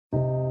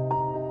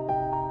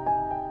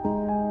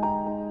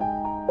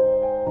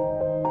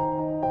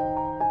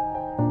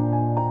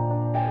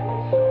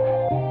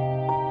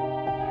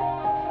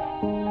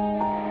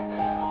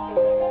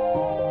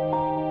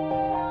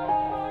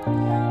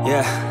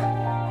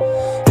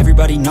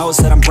Everybody knows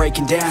that I'm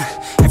breaking down.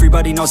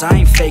 Everybody knows I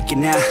ain't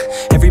faking now.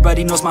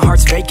 Everybody knows my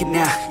heart's vacant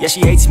now. Yeah,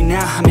 she hates me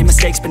now, I made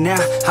mistakes, but now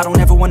I don't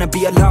ever wanna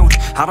be alone.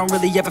 I don't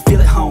really ever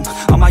feel at home.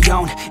 On my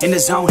own, in the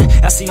zone,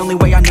 that's the only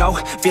way I know.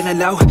 Feeling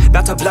low,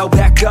 about to blow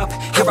back up.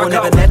 Here I won't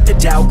ever let the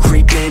doubt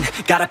creep in.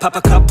 Gotta pop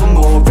a couple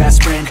more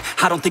aspirin.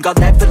 I don't think I'll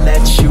ever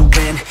let you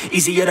in.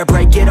 Easier to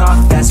break it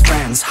off as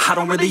friends. I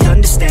don't really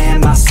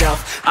understand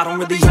myself. I don't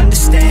really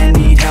understand,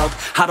 need help.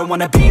 I don't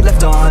wanna be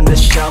left on the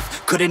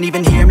shelf. Couldn't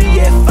even hear me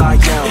if I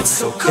yelled. It's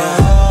so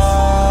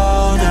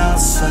cold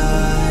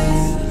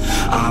outside,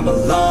 I'm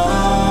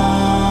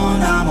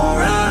alone, I'm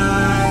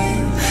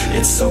alright.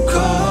 It's so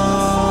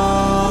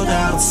cold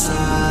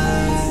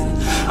outside,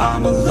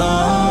 I'm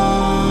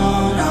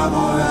alone, I'm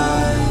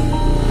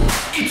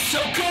alright. It's so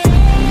cold.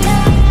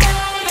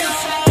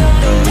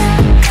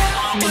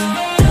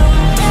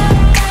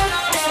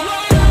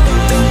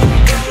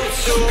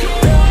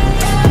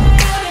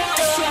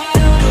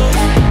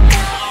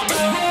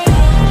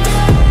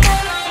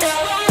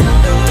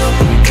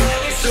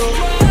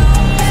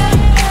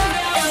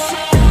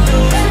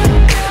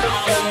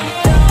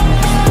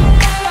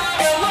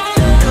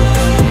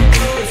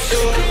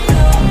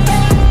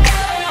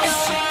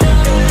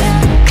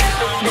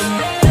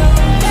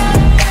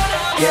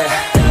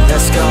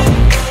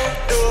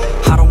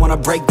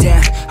 Break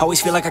down, always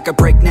feel like I could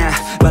break now,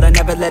 but I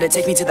never let it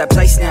take me to that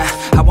place now.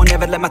 I won't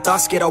ever let my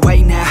thoughts get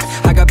away now.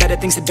 I got better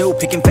things to do,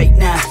 picking fate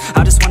now.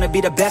 I just wanna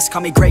be the best,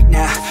 call me great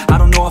now. I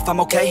don't know if I'm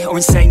okay or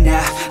insane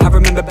now. I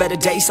remember better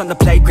days on the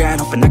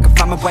playground, hoping I can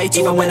find my way to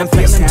even when I'm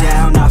feeling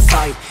down, I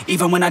fight.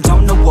 Even when I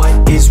don't know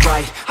what is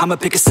right, I'ma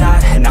pick a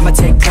side and I'ma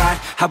take pride.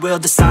 I will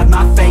decide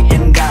my fate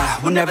and I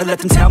will never let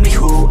them tell me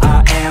who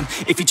I am.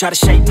 If you try to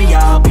shape me,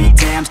 I'll be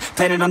damned.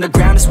 Planet on the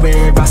ground is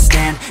where I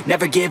stand.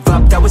 Never give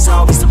up, that was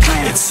always the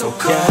plan. It's so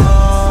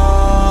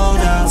cold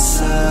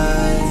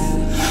outside,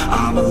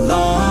 I'm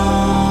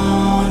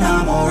alone,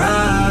 I'm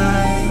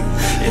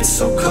alright. It's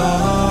so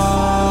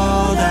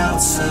cold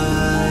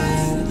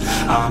outside,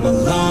 I'm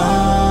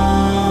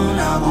alone,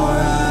 I'm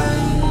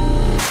alright.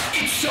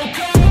 It's so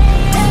cold.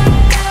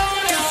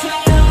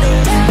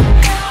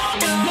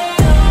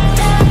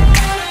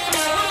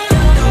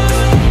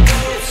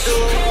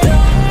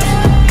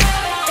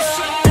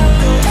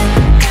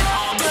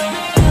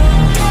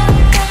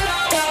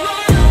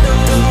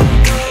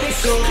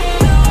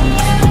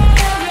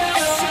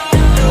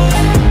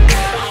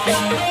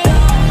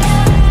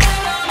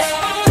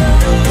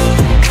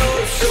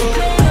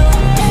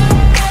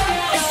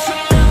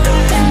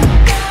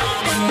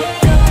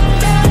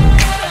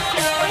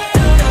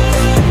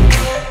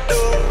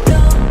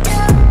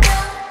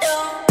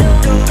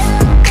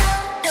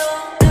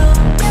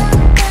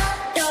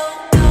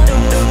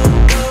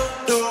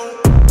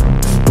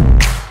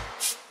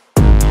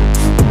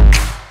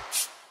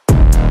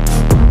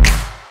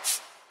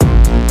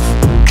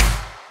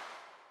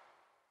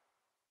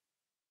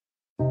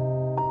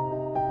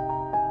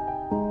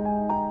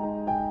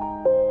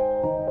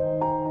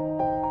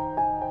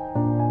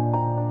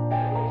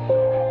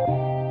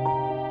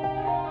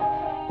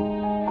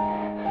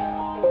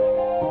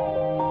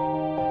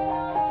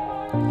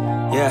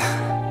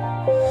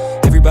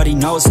 Everybody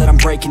knows that I'm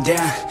breaking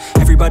down.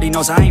 Everybody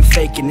knows I ain't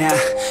faking now.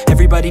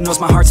 Everybody knows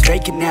my heart's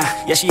vacant now.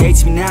 Yeah, she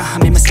hates me now, I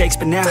made mistakes,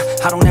 but now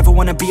I don't ever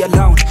wanna be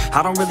alone.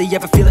 I don't really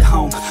ever feel at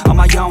home. On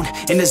my own,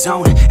 in the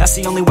zone, that's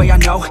the only way I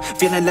know.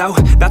 Feeling low,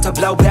 about to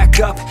blow back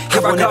up.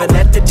 Here I won't ever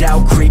let the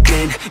doubt creep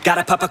in.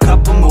 Gotta pop a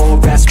couple more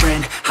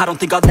aspirin. I don't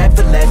think I'll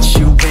ever let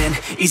you in.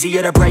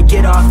 Easier to break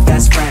it off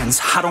as friends.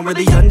 I don't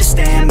really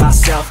understand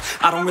myself.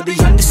 I don't really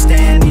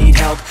understand, need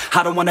help.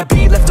 I don't wanna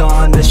be left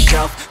on the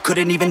shelf.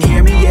 Couldn't even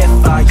hear me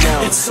if I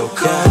yelled. It's so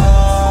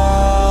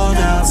cold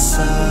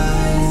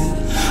outside,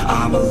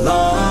 I'm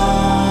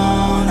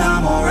alone,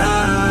 I'm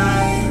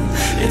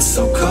alright. It's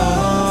so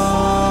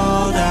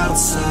cold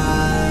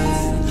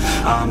outside,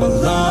 I'm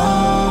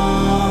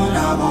alone,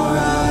 I'm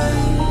alright.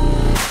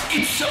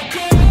 It's so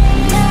cold.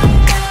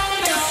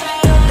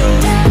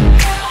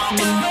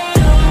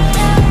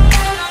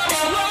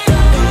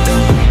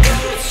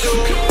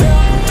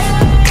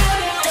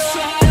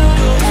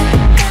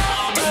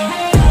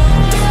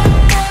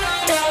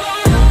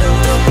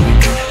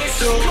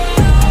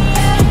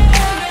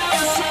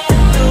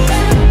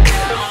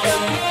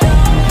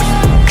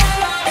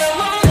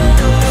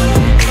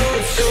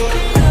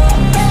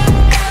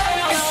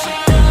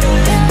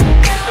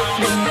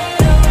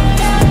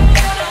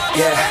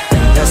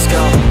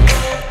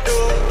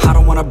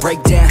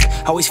 Break down,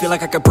 always feel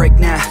like I could break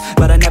now,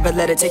 but I never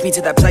let it take me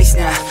to that place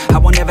now. I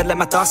won't ever let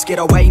my thoughts get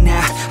away now.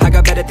 I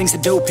got better things to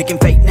do, picking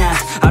fate now.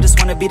 I just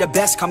wanna be the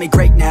best, call me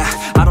great now.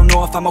 I don't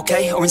know if I'm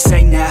okay or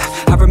insane now.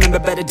 I remember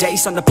better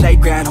days on the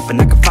playground, hoping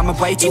I can find my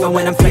way to even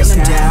when I'm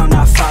feeling down,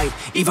 I fight.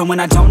 Even when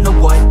I don't know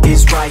what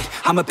is right,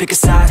 I'ma pick a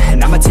side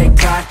and I'ma take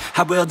pride.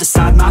 I will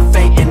decide my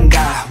fate and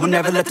I will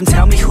never let them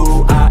tell me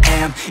who I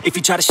am. If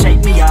you try to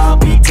shape me, I'll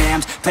be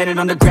damned. Planet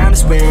on the ground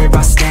is where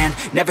I stand.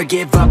 Never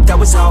give up, that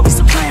was always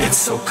the plan. It's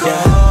so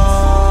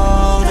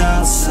cold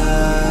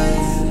outside,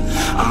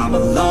 I'm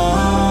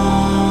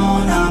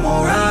alone, I'm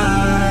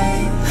alright.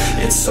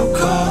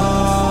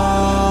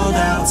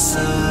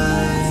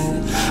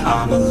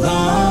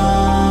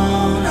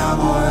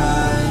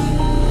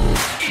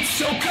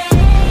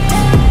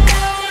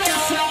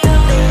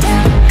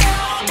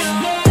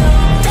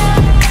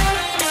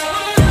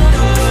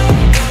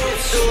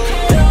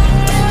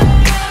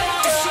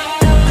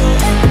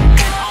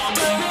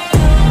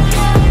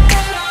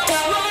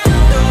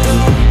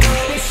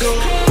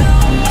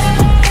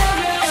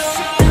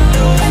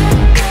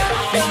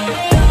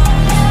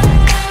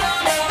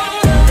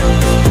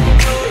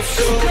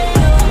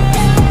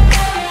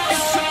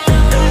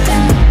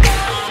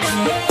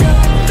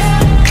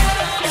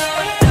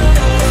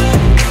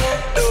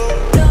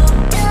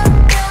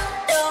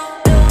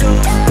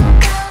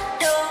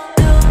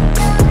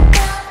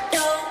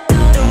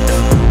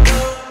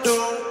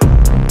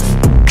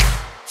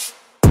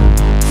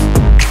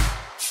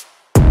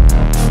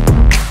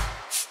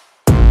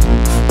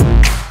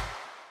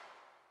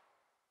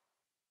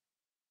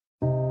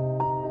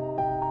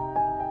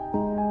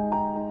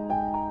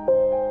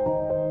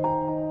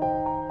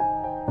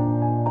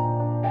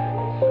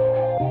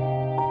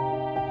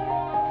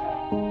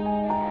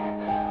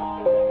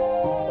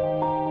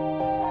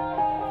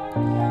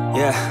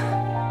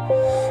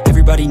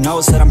 Everybody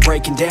knows that I'm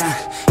breaking down.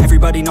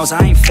 Everybody knows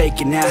I ain't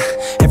faking now.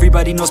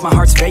 Everybody knows my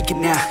heart's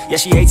vacant now. Yeah,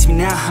 she hates me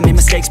now, I made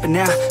mistakes but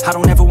now I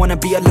don't ever wanna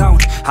be alone.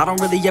 I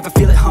don't really ever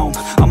feel at home.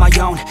 On my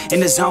own, in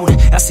the zone,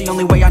 that's the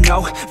only way I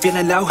know.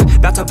 Feeling low,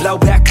 about to blow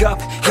back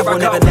up. Here I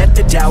won't ever let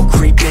the doubt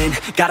creep in.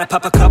 Gotta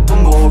pop a couple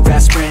more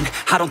aspirin.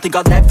 I don't think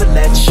I'll ever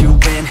let you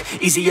in.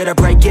 Easier to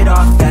break it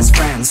off best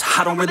friends.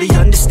 I don't really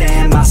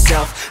understand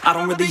myself. I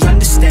don't really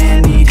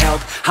understand, need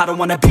help. I don't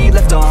wanna be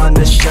left on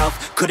the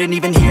shelf. Couldn't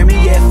even hear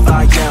me if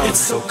I yelled.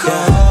 It's so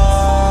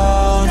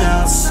cold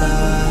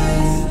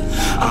outside,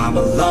 I'm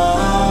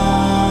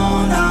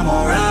alone, I'm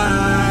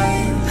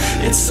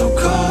alright. It's so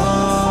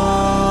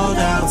cold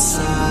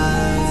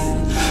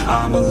outside,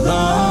 I'm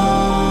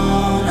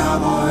alone,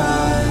 I'm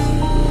alright.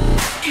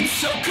 It's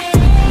so cold.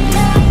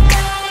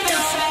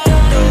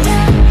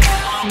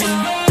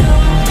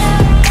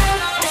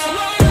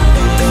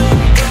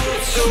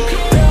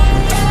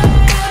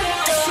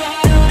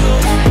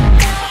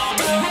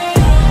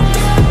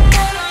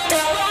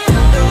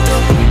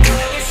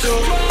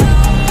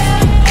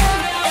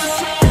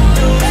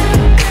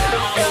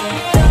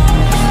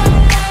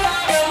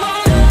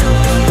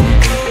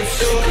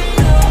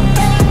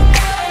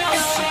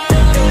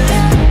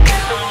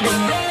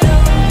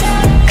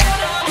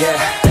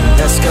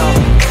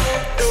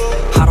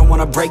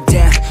 Break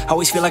down,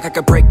 always feel like I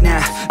could break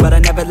now, but I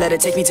never let it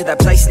take me to that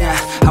place now.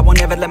 I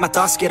won't ever let my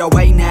thoughts get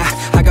away now.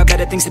 I got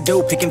better things to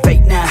do, picking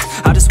fate now.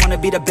 I just wanna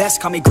be the best,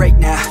 call me great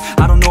now.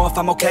 I don't know if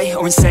I'm okay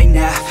or insane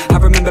now. I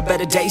remember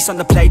better days on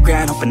the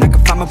playground, hoping I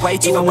can find my way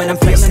to even when I'm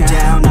feeling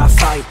down, I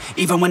fight,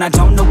 even when I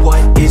don't know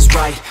what is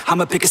right.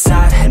 I'ma pick a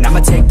side, and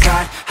I'ma take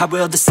pride. I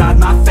will decide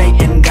my fate,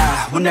 and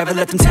I will never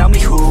let them tell me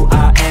who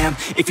I am.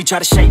 If you try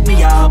to shape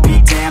me, I'll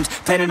be damned.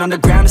 Planet on the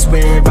ground is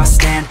where I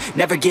stand.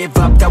 Never give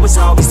up, that was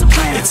always the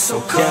plan. It's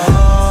so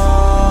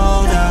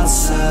cold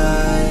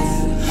outside,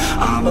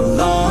 I'm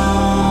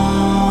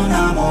alone,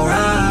 I'm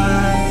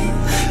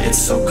alright. It's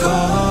so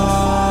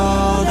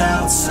cold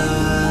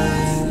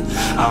outside,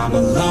 I'm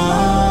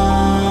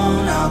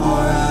alone, I'm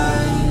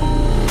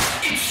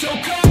alright. It's so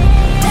cold.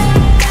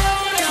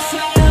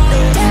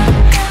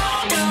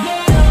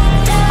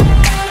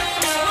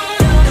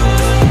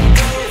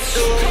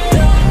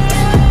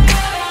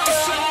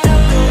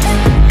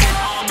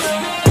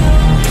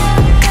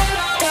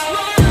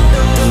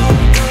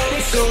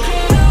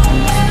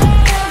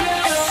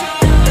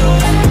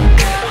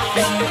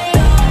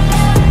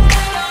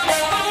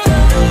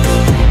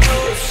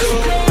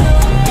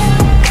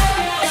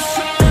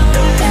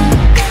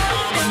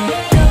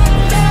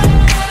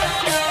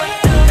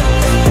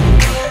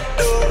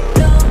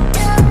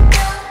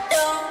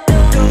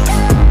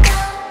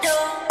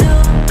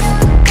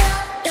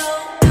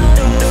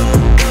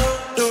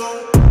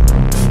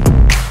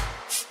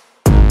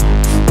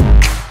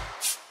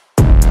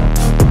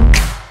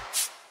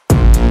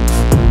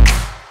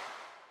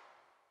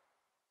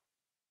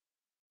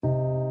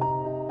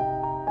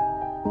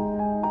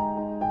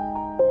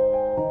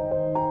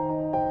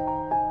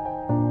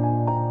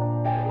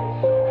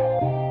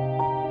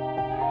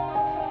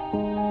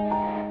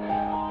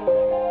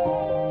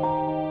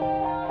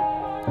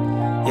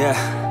 Yeah,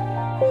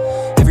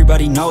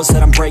 everybody knows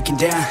that I'm breaking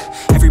down.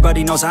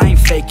 Everybody knows I ain't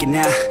faking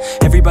now.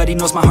 Everybody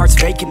knows my heart's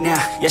vacant now.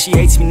 Yeah, she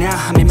hates me now,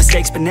 I made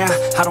mistakes but now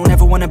I don't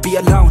ever wanna be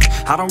alone.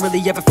 I don't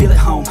really ever feel at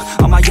home.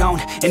 On my own,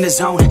 in the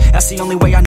zone, that's the only way I know.